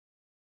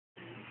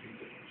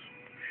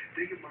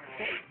Dig in my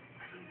heart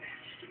as a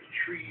nest, a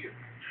tree of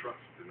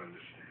trust and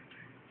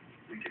understanding.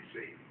 We can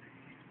save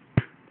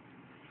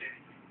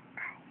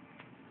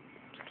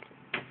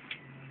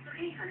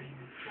Okay, honey,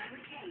 what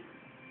would Kate?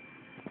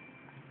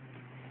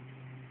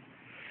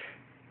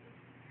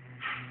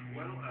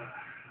 Well,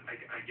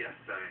 I guess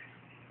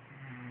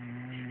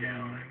deep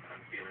down,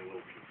 I'm feeling a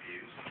little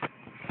confused.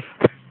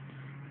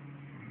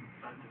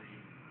 Suddenly,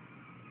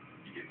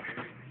 you get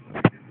married,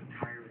 like this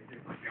entirely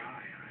different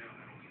guy. I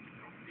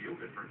don't feel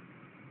different.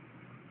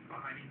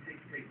 I mean,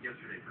 take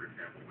yesterday, for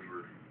example. We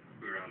were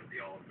out at the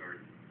Olive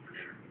Garden for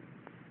dinner,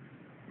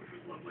 which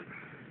was lovely.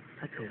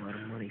 That's a lot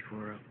of money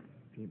for a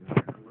female.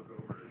 I look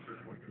over at a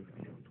certain point to the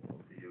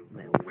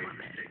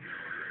waitress taking the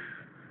order,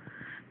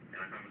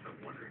 and I found myself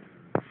wondering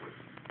what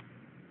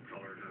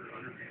color her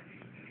underpants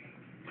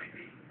might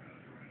be.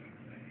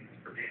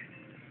 Her pants.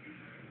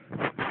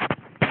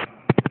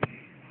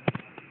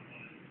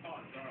 Oh,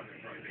 it's not.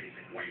 They're probably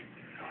basic white.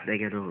 They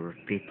got over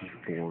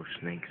 54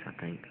 snakes, I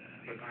think.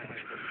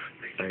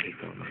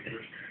 34, my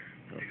bad.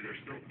 Oh,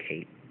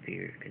 Cape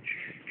Fear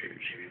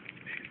Constrictors.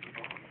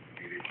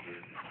 Maybe it's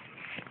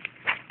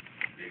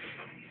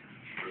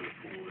really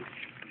cool that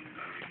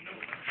I don't even know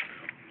about,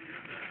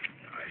 And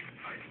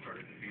I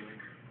started feeling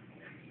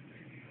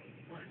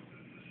what?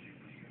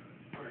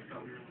 What, I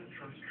thought we were in the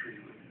trust tree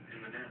in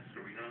the nest,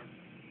 are we not?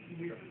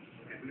 We are.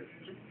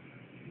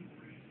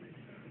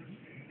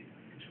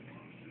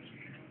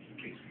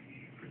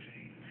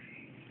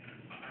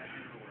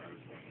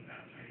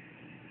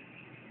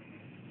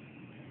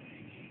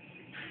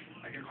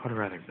 I'd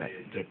rather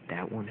get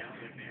that one.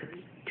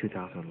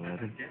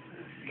 2011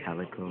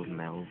 Calico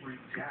Mel,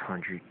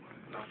 $600,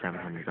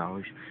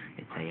 $700.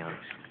 It's a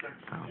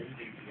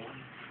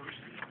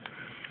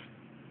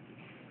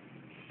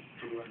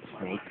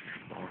snake.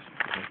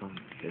 Awesome.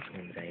 This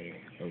one's a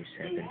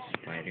 07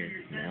 Spider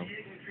Mel,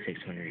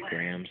 600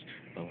 grams,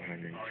 $450.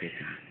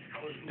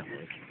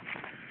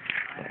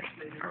 But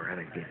I'd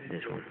rather get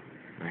this one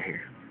right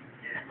here.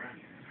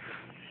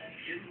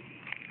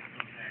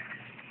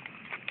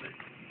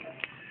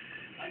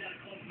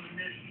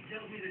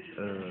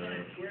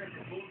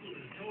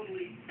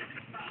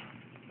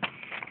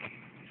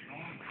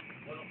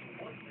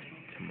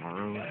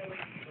 Tomorrow,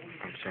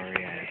 I'm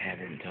sorry I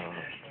haven't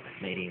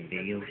made any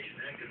videos.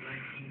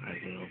 I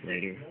will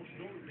later.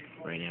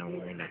 Right now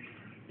we're in a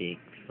big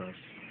fuss.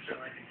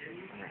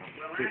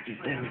 Around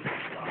 50,000.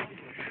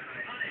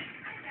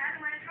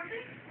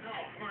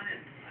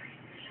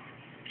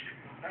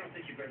 I don't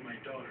think you read my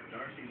daughter.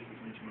 Darcy is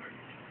Miss Martin.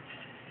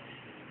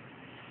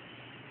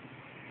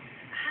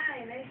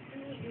 Hi, nice to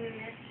meet you,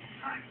 Miss.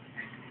 Hi.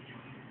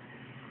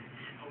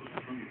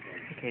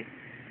 Okay.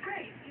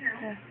 Great,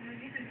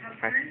 you've been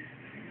Hi.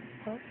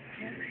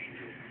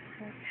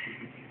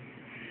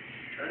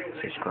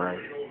 Subscribe.